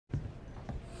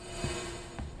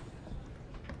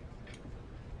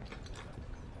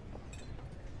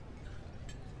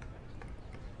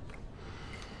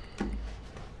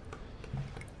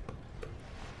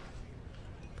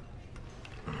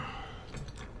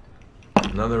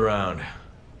Another round.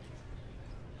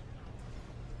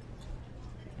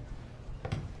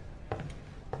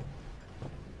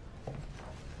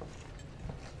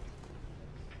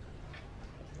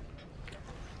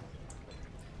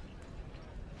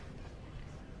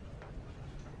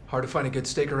 Hard to find a good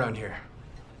steak around here.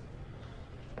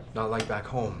 Not like back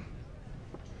home.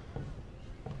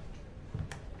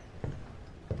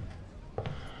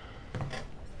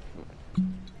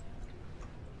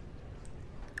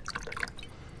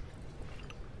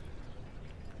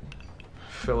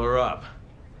 Fill her up.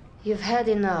 You've had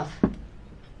enough.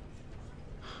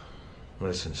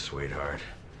 Listen, sweetheart.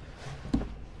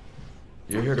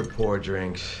 You're here to pour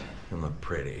drinks and look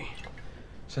pretty.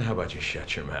 So how about you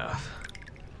shut your mouth?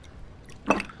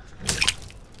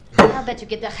 I bet you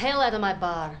get the hell out of my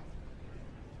bar.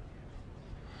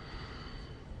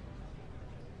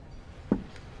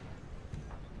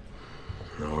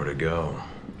 Nowhere to go.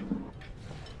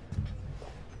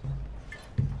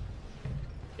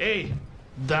 Ej,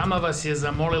 dama vas je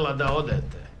zamolila da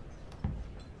odete.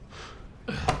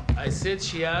 I said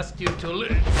she asked you to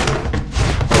leave.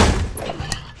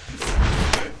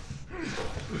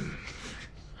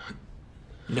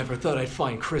 Never thought I'd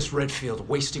find Chris Redfield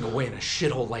wasting away in a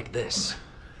shithole like this.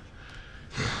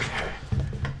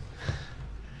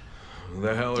 Who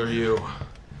the hell are you?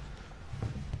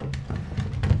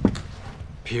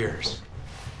 Piers.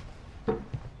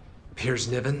 Piers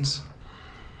Nivens?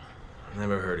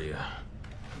 Never heard of you.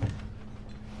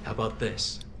 How about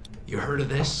this? You heard of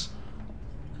this?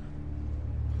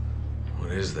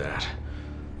 What is that?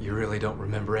 You really don't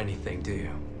remember anything, do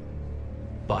you?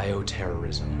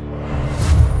 Bioterrorism.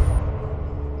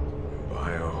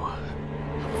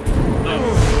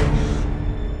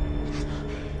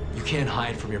 You can't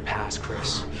hide from your past,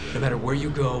 Chris. No matter where you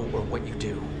go or what you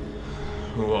do.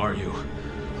 Who are you?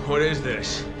 What is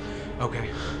this? Okay.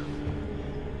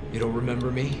 You don't remember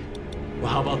me?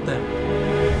 Well, how about them?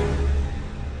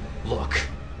 Look.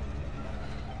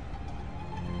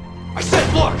 I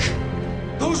said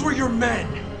look! Those were your men.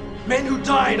 Men who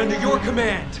died under your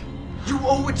command. You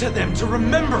owe it to them to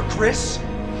remember, Chris.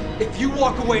 If you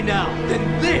walk away now,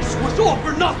 then this was all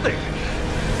for nothing!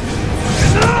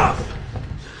 Enough!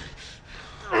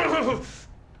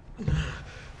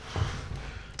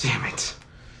 Damn it.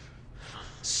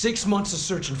 6 months of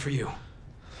searching for you.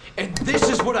 And this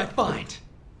is what I find.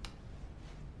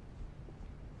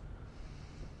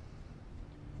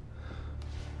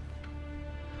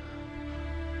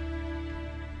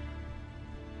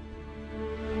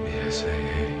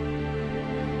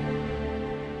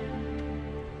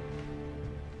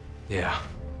 Yeah.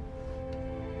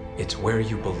 It's where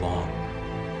you belong.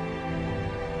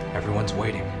 Everyone's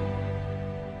waiting.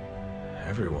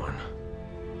 Everyone?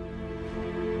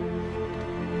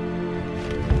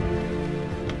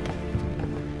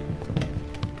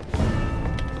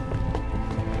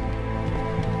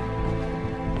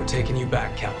 We're taking you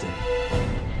back, Captain.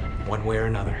 One way or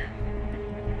another.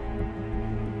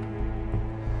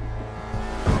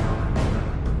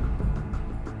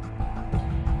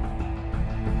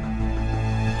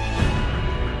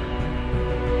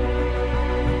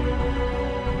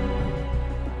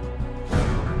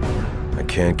 I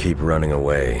can't keep running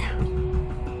away.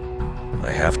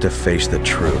 I have to face the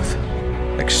truth.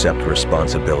 Accept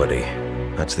responsibility.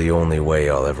 That's the only way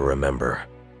I'll ever remember.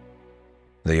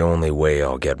 The only way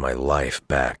I'll get my life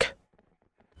back.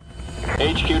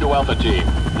 HQ to Alpha Team.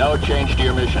 No change to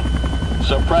your mission.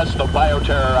 Suppress the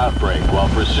bioterror outbreak while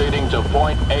proceeding to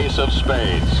Point Ace of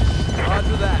Spades.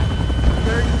 Roger that.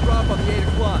 Prepare to drop on the 8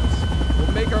 o'clocks.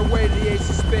 We'll make our way to the Ace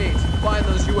of Spades and find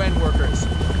those UN workers.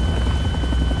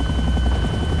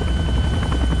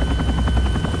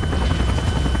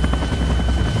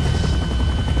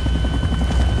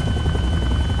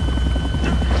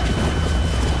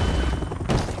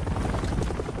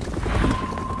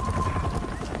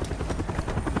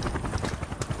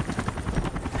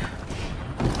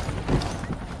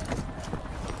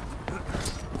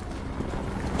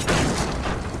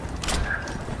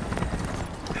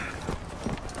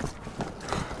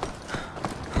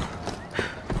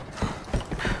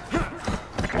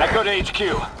 Echo to HQ.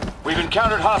 We've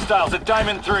encountered hostiles at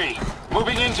Diamond 3.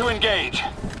 Moving in to engage.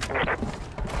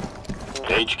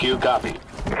 HQ copy.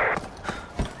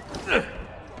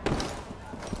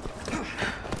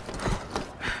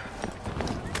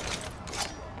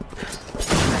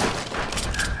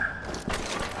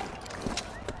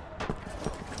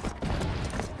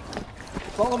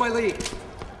 Follow my lead.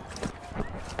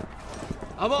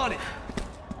 I'm on it.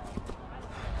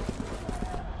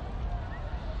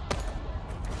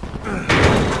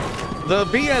 The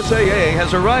BSAA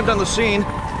has arrived on the scene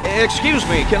Excuse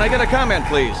me, can I get a comment,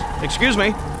 please? Excuse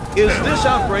me. Is this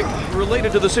outbreak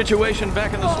related to the situation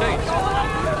back in the States?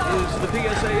 Is the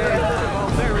PSAA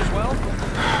involved there as well?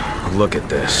 Look at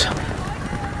this.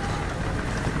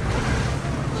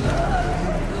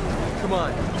 Come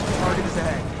on, target is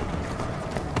ahead.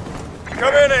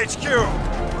 Come in, HQ!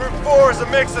 Route 4 is a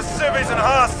mix of civvies and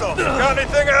hostiles. Got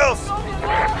anything else?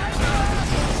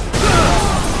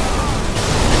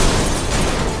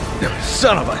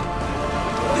 Son of a...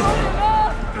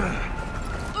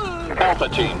 Alpha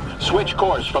Team, switch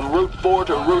course from Route 4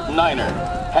 to Route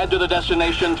 9er. Head to the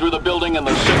destination through the building in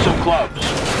the 6 of clubs.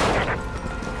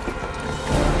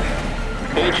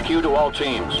 HQ to all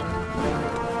teams.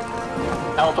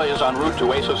 Alpha is en route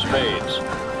to Ace of Spades.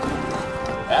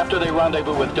 After they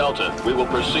rendezvous with Delta, we will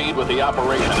proceed with the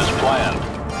operation as planned.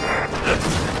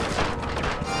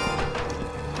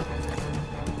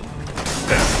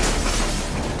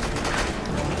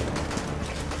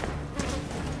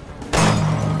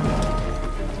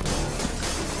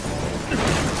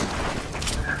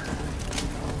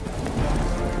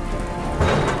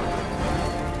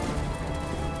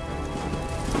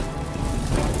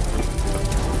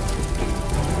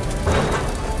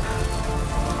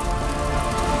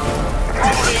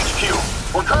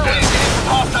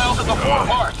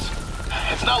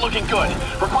 Looking good.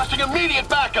 Requesting immediate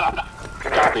backup.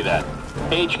 Copy that.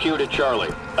 HQ to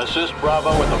Charlie. Assist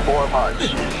Bravo with the 4 of Hearts.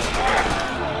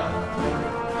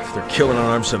 If they're killing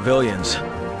unarmed civilians,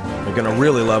 they're gonna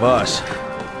really love us.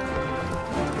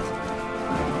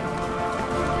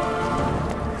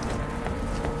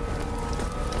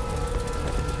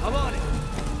 I'm on it.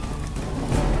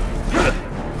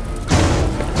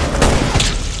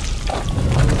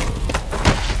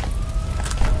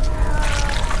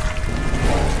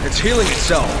 It's healing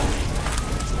itself.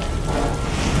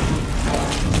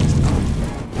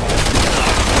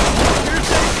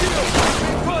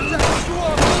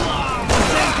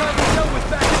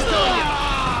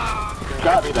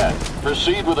 Copy that.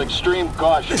 Proceed with extreme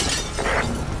caution.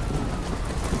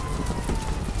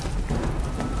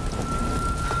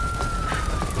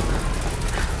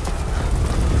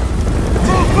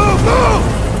 Move, move, move!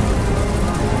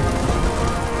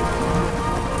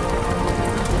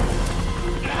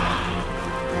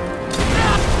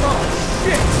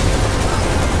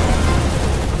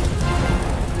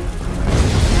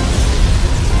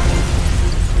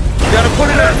 Put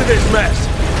an end to this mess!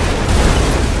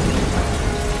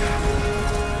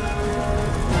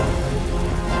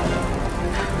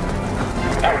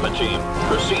 Alpha Team,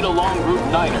 proceed along Route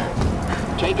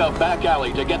 9er. Take a back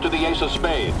alley to get to the Ace of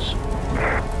Spades.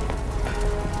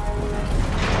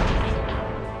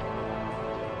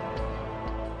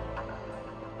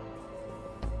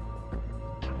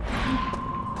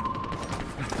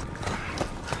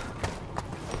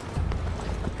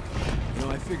 You know,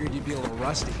 I figured you'd be a little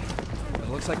rusty. But it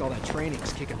looks like all that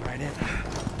training's kicking right in.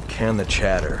 Can the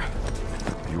chatter.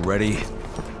 You ready?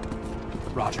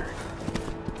 Roger.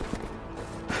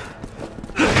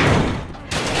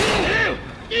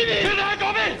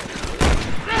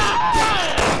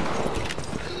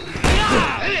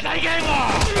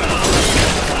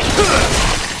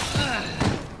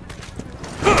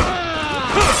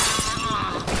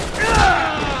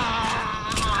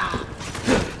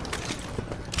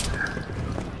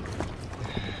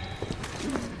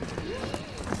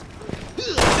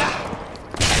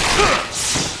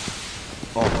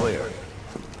 All clear.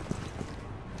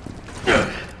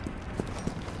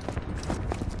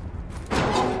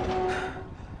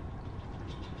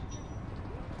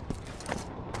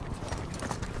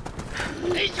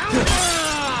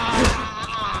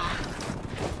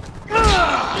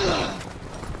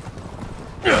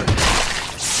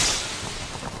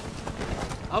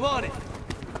 I'm on it.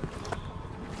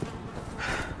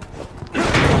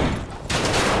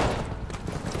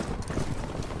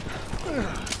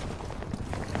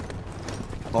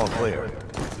 All clear.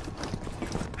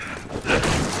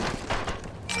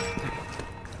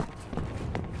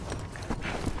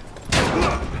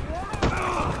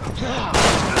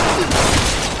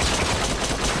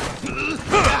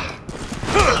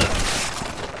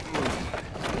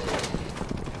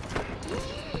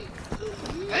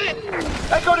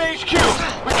 Echo to HQ!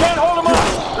 We can't hold them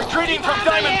off! Retreating from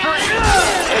Diamond 3!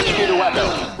 HQ to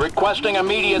Echo. Requesting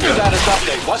immediate status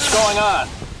update. What's going on?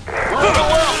 We're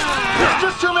overwhelmed! There's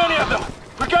just too many of them!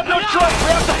 We got no choice!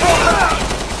 We have to fall back!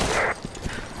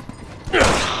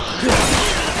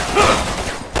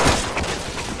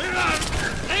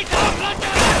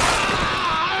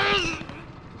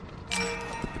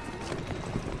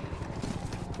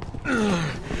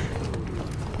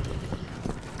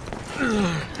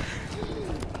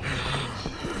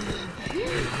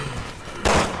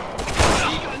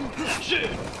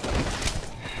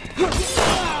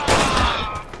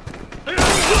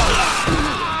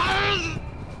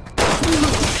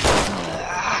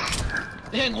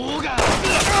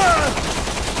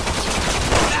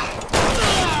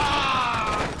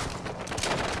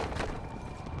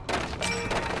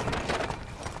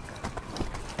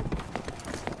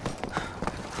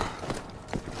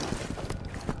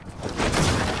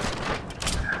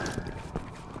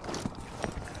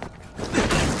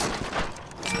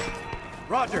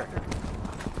 Roger.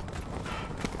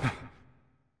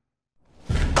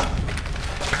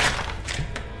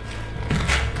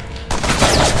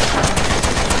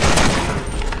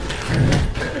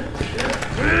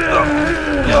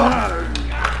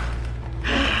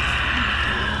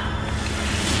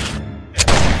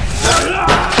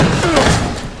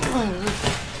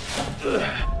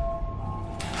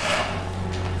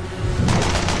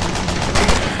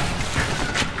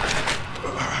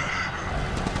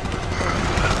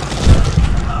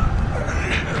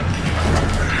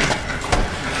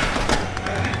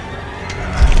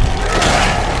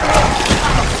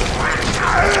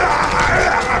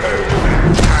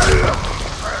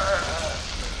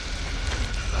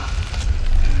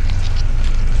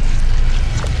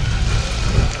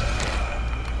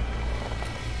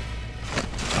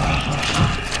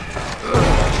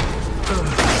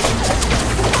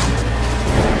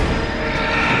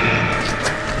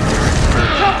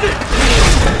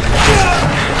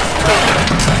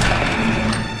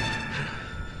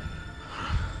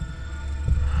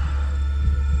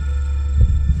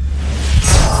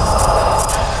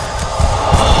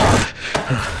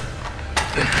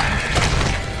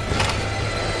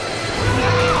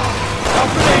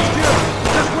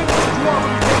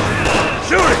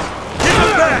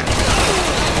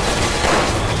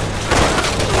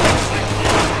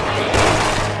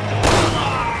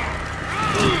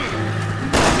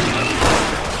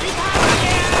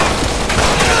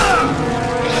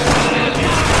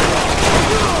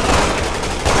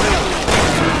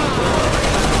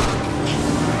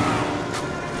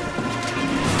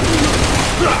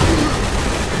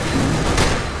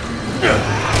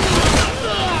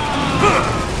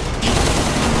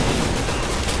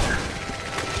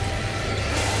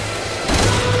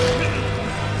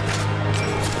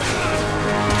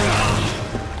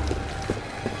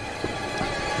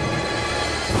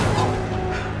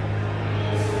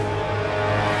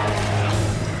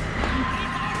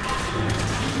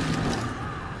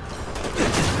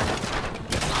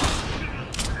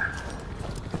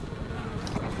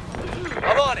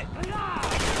 I'm on it.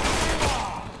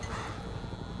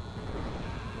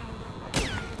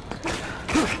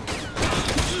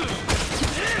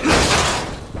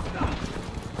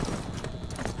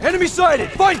 Enemy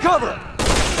sighted! Find cover! I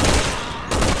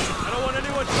don't want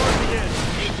anyone charging in.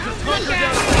 Just hunker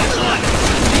down.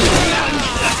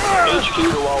 HQ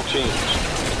to all teams.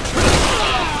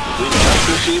 We've just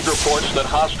received reports that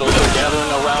hostiles are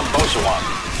gathering around Bosawan.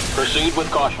 Proceed with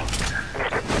caution.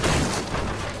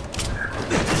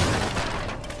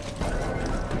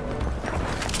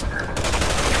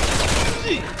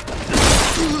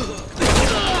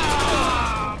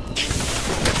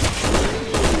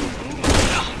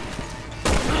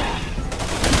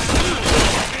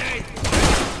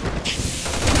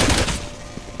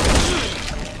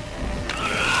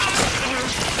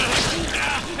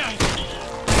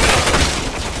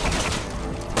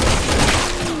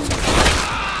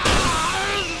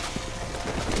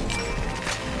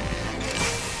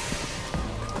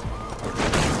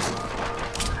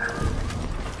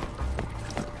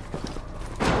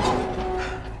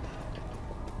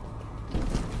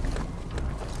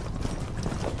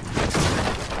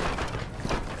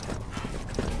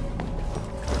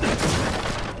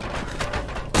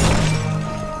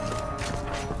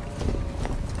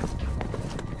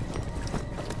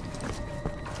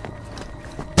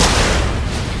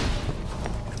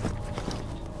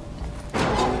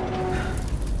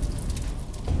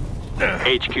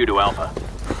 HQ to Alpha.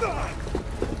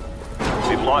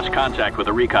 We've lost contact with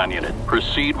the recon unit.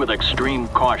 Proceed with extreme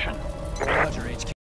caution. Roger.